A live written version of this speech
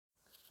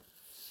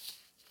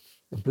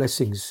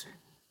Blessings.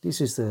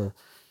 This is the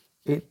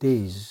 8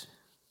 days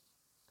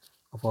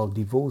of our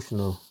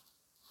devotional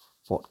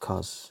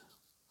podcast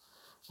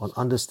on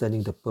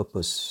understanding the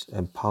purpose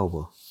and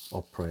power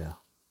of prayer.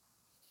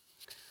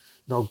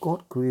 Now,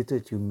 God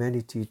created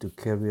humanity to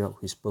carry out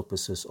His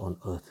purposes on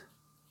earth.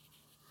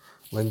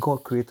 When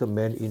God created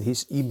man in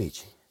His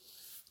image,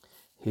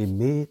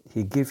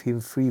 He gave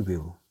him free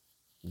will.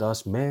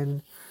 Thus,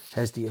 man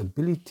has the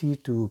ability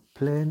to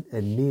plan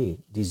and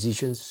make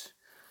decisions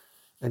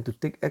and to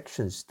take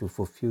actions to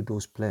fulfill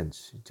those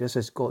plans, just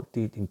as God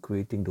did in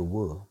creating the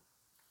world.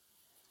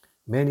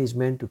 Man is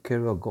meant to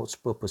carry out God's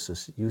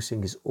purposes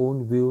using his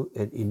own will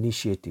and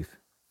initiative.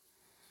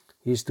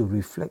 He is to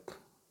reflect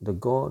the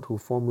God who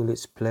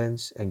formulates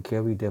plans and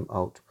carry them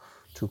out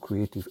through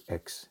creative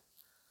acts.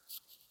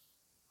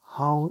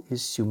 How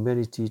is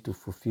humanity to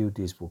fulfill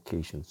these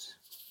vocations?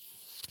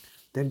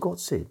 Then God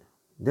said,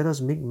 "Let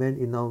us make man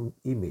in our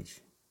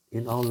image,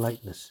 in our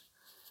likeness,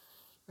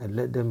 and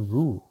let them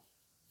rule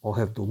or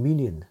have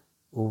dominion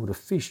over the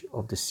fish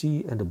of the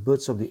sea and the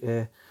birds of the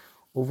air,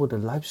 over the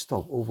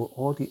livestock, over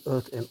all the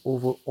earth, and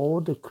over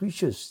all the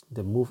creatures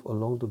that move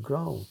along the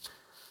ground."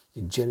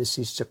 In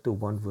Genesis chapter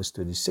 1 verse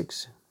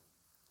 26.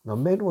 Now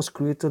man was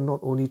created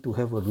not only to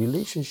have a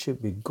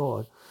relationship with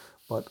God,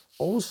 but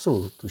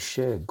also to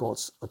share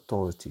God's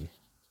authority.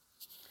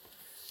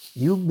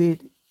 You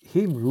made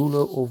him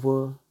ruler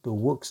over the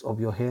works of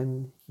your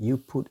hand. You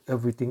put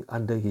everything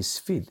under his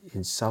feet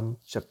in Psalm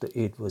chapter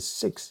 8 verse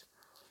 6.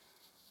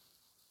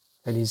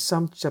 And in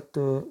Psalm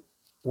chapter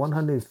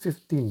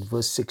 115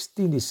 verse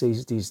 16 it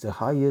says this, "The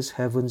highest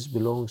heavens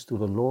belongs to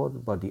the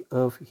Lord, but the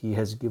earth he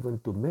has given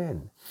to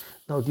man."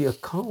 Now the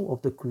account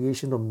of the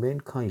creation of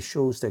mankind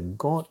shows that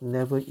God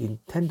never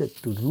intended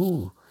to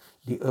rule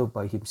the earth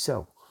by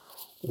himself.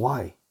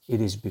 Why? It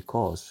is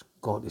because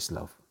God is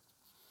love.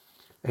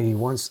 And he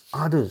wants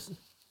others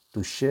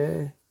to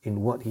share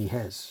in what he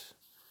has.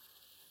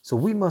 So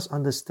we must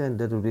understand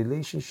that the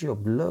relationship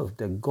of love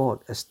that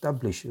God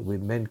established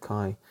with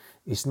mankind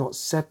is not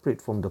separate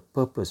from the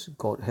purpose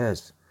God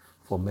has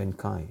for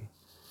mankind.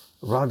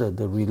 Rather,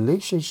 the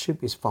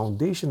relationship is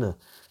foundational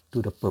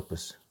to the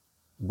purpose.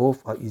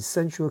 Both are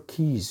essential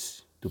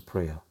keys to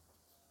prayer.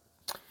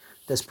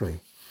 Let's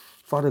pray.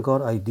 Father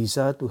God, I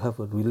desire to have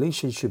a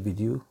relationship with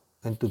you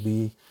and to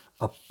be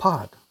a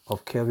part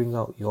of carrying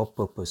out your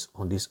purpose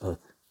on this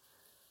earth.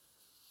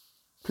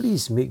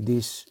 Please make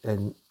this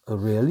a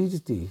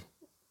reality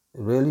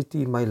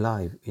in my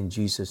life, in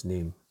Jesus'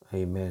 name.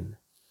 Amen.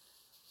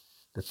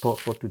 The thought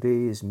for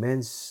today is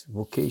man's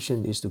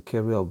vocation is to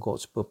carry out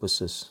God's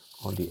purposes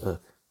on the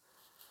earth.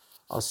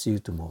 I'll see you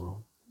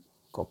tomorrow.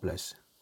 God bless.